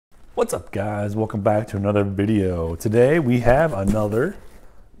What's up, guys? Welcome back to another video. Today we have another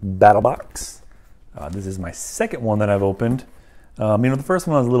BattlBox. This is my second one that I've opened. The first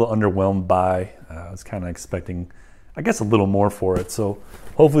one I was a little underwhelmed by. I was kind of expecting, I guess, a little more for it. So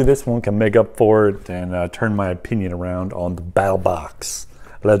hopefully this one can make up for it and turn my opinion around on the BattlBox.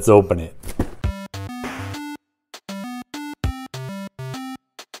 Let's open it.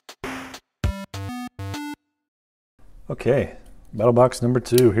 Okay. BattlBox number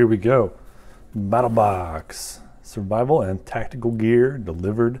 2, here we go. BattlBox, survival and tactical gear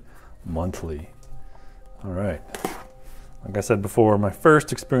delivered monthly. All right. Like I said before, my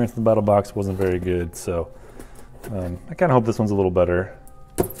first experience in the BattlBox wasn't very good, so I kind of hope this one's a little better.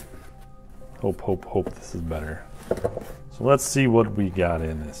 Hope this is better. So let's see what we got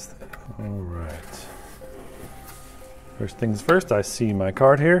in this thing. All right. First things first, I see my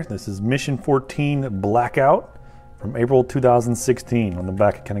card here. This is Mission 14 Blackout. From April 2016. On the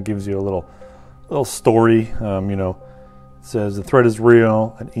back, it kind of gives you a little story. It says the threat is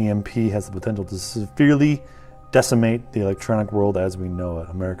real. An EMP has the potential to severely decimate the electronic world as we know it.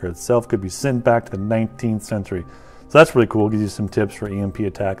 America itself could be sent back to the 19th century. So that's really cool. It gives you some tips for EMP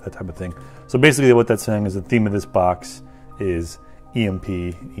attack, that type of thing. So basically, what that's saying is the theme of this box is EMP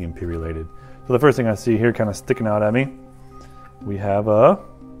related. So the first thing I see here, kind of sticking out at me, we have a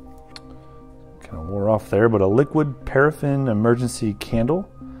kind of wore off there, but a liquid paraffin emergency candle,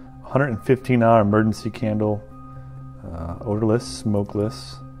 115-hour emergency candle, odorless,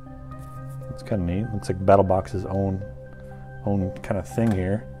 smokeless. It's kind of neat. Looks like BattlBox's own kind of thing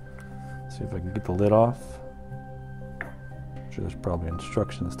here. Let's see if I can get the lid off. I'm sure there's probably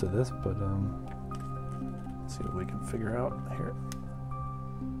instructions to this, but let's see what we can figure out here.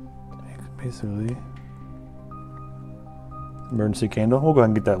 Basically, emergency candle. We'll go ahead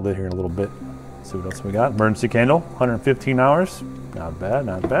and get that lid here in a little bit. See what else we got. Emergency candle, 115 hours. Not bad,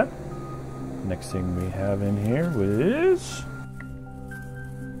 not bad. Next thing we have in here is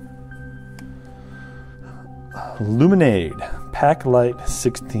Luminade Pack Light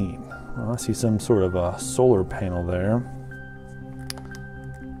 16. Well, I see some sort of a solar panel there.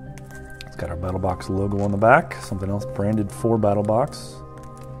 It's got our BattlBox logo on the back. Something else branded for BattlBox.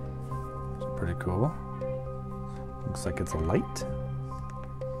 It's pretty cool. Looks like it's a light.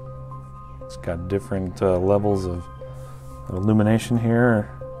 It's got different levels of illumination here.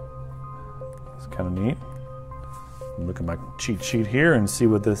 It's kind of neat. Look at my cheat sheet here and see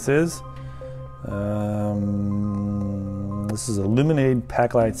what this is. This is a Luminade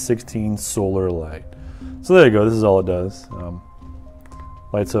Packlight 16 solar light. So there you go. This is all it does.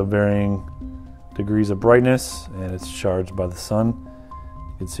 Lights up varying degrees of brightness, and it's charged by the sun.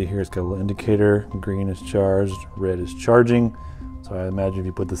 You can see here it's got a little indicator. Green is charged, red is charging. So I imagine if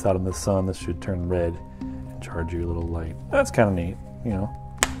you put this out in the sun, this should turn red and charge you a little light. That's kind of neat,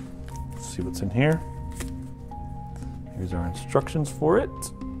 Let's see what's in here. Here's our instructions for it.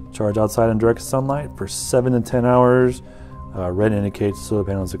 Charge outside in direct sunlight for 7 to 10 hours. Red indicates the solar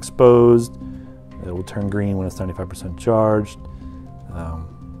panel is exposed. It will turn green when it's 95% charged.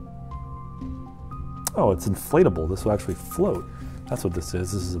 Oh, it's inflatable. This will actually float. That's what this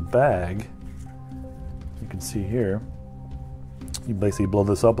is. This is a bag. You can see here. You basically blow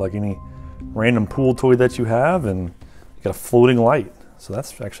this up like any random pool toy that you have, and you got a floating light. So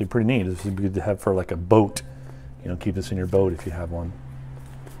that's actually pretty neat. This would be good to have for like a boat. Keep this in your boat if you have one.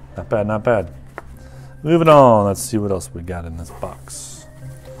 Not bad, not bad. Moving on, let's see what else we got in this box.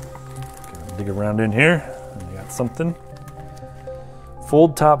 Dig around in here, and you got something.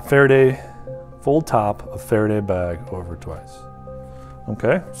 Fold top of Faraday bag over twice.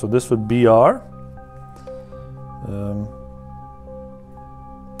 Okay, so this would be our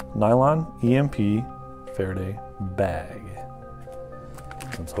nylon EMP Faraday bag.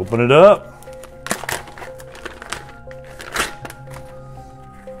 Let's open it up.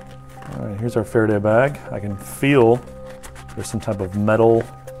 All right, here's our Faraday bag. I can feel there's some type of metal,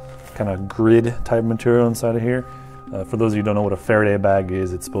 kind of grid type material inside of here. For those of you who don't know what a Faraday bag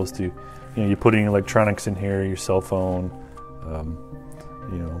is, it's supposed to, you put in electronics in here, your cell phone,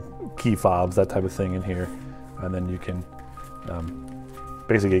 key fobs, that type of thing in here, and then you can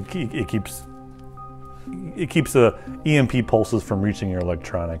basically it keeps the EMP pulses from reaching your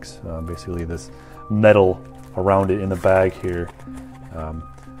electronics. Basically, this metal around it in the bag here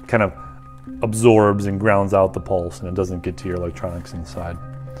kind of absorbs and grounds out the pulse, and it doesn't get to your electronics inside.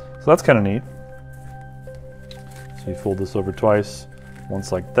 So that's kind of neat. So you fold this over twice,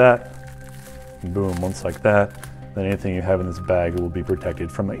 once like that, and boom, once like that. Then anything you have in this bag will be protected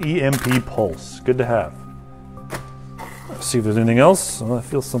from an EMP pulse. Good to have. Let's see if there's anything else. Oh, I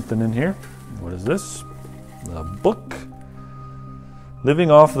feel something in here. What is this? A book.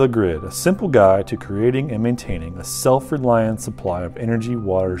 Living off the grid, a simple guide to creating and maintaining a self-reliant supply of energy,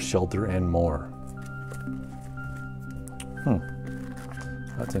 water, shelter, and more.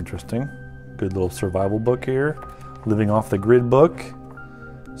 That's interesting. Good little survival book here. Living off the grid book.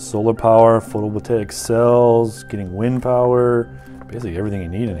 Solar power, photovoltaic cells, getting wind power, basically everything you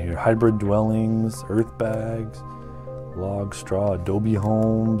need in here. Hybrid dwellings, earth bags, log, straw, adobe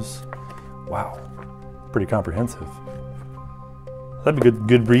homes. Wow, pretty comprehensive. That'd be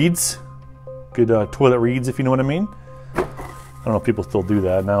good reads. Good toilet reads, if you know what I mean. I don't know if people still do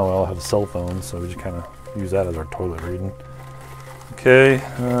that. Now we all have cell phones, so we just kind of use that as our toilet reading. Okay,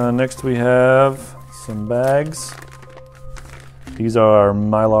 next we have some bags. These are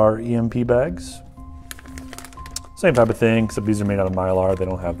Mylar EMP bags. Same type of thing, except these are made out of Mylar. They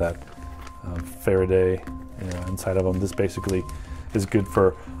don't have that Faraday inside of them. This basically is good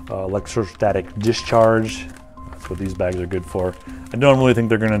for electrostatic discharge. That's what these bags are good for. I don't really think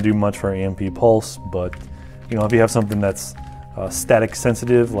they're going to do much for EMP pulse, but you know, if you have something that's static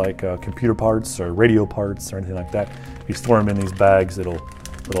sensitive, like computer parts or radio parts or anything like that, if you store them in these bags, it'll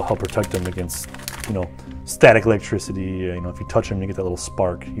help protect them against, you know, static electricity. You know, if you touch them, you get that little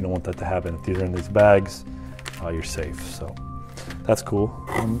spark. You don't want that to happen. If these are in these bags, you're safe. So that's cool.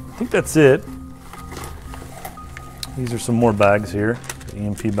 I think that's it. These are some more bags here, the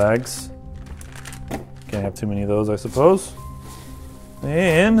EMP bags. Can't have too many of those, I suppose.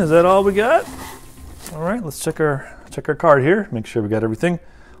 And is that all we got? All right, let's check our card here. Make sure we got everything.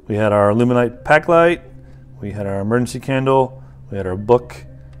 We had our Illuminite pack light. We had our emergency candle. We had our book,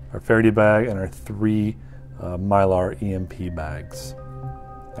 our Faraday bag, and our 3 Mylar EMP bags.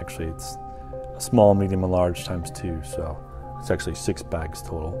 Actually, it's a small, medium, and large times 2, so it's actually 6 bags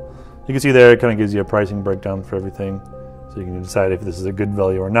total. You can see there, it kind of gives you a pricing breakdown for everything, so you can decide if this is a good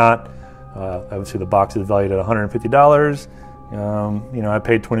value or not. Obviously, the box is valued at $150. You know, I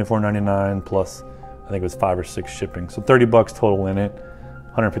paid $24.99 plus I think it was 5 or 6 shipping, so 30 bucks total in it.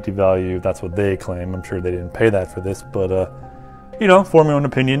 150 value. That's what they claim. I'm sure they didn't pay that for this, but you know, form your own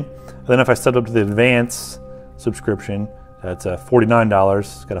opinion. And then if I set up to the advanced subscription, that's $49.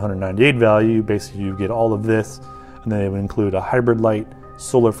 It's got 198 value. Basically, you get all of this, and then it would include a hybrid light,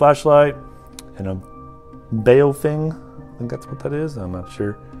 solar flashlight, and a Baofeng. I think that's what that is. I'm not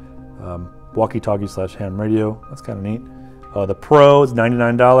sure. Walkie-talkie / ham radio. That's kind of neat. The Pro is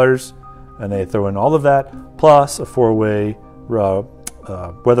 $99, and they throw in all of that plus a 4-way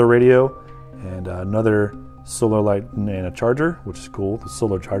weather radio and another solar light and a charger, which is cool. The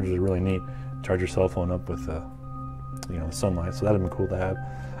solar chargers are really neat. Charge your cell phone up with you know, sunlight, so that'd be cool to have.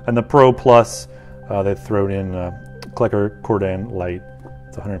 And the Pro Plus, they throw in Klecker Cordan light.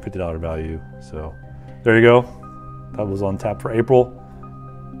 It's a $150 value. So there you go. That was on tap for April.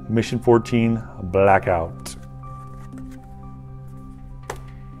 Mission 14 Blackout.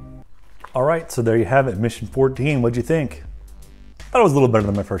 All right, so there you have it, Mission 14. What'd you think? I thought it was a little better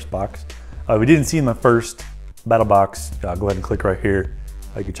than my first box. If you didn't see my first BattlBox, go ahead and click right here.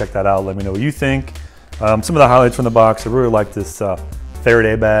 You can check that out. Let me know what you think. Some of the highlights from the box, I really like this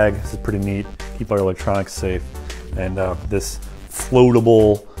Faraday bag. This is pretty neat. Keep our electronics safe. And this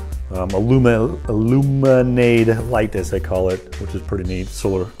floatable illuminate light, as they call it, which is pretty neat.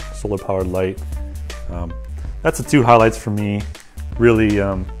 Solar powered light. That's the 2 highlights for me. Really,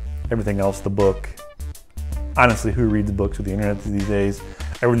 everything else, the book. Honestly, who reads books with the internet these days?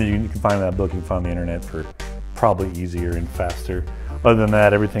 Everything you can find in that book, you can find on the internet for probably easier and faster. Other than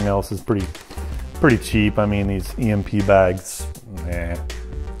that, everything else is pretty cheap. I mean, these EMP bags, meh.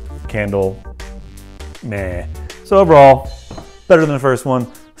 Candle, meh. So overall, better than the first one.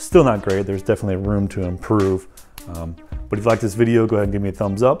 Still not great. There's definitely room to improve. But if you like this video, go ahead and give me a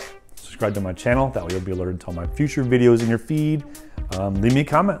thumbs up. Subscribe to my channel. That way you'll be alerted to all my future videos in your feed. Leave me a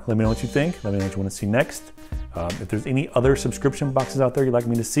comment. Let me know what you think. Let me know what you want to see next. If there's any other subscription boxes out there you'd like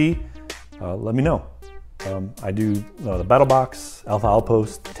me to see, let me know. I do the BattlBox, Alpha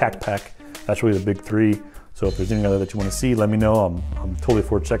Outpost, Tac Pack. That's really the big 3. So if there's any other that you want to see, let me know. I'm totally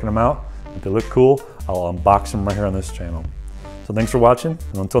for checking them out. If they look cool, I'll unbox them right here on this channel. So thanks for watching,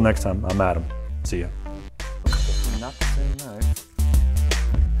 and until next time, I'm Adam. See ya.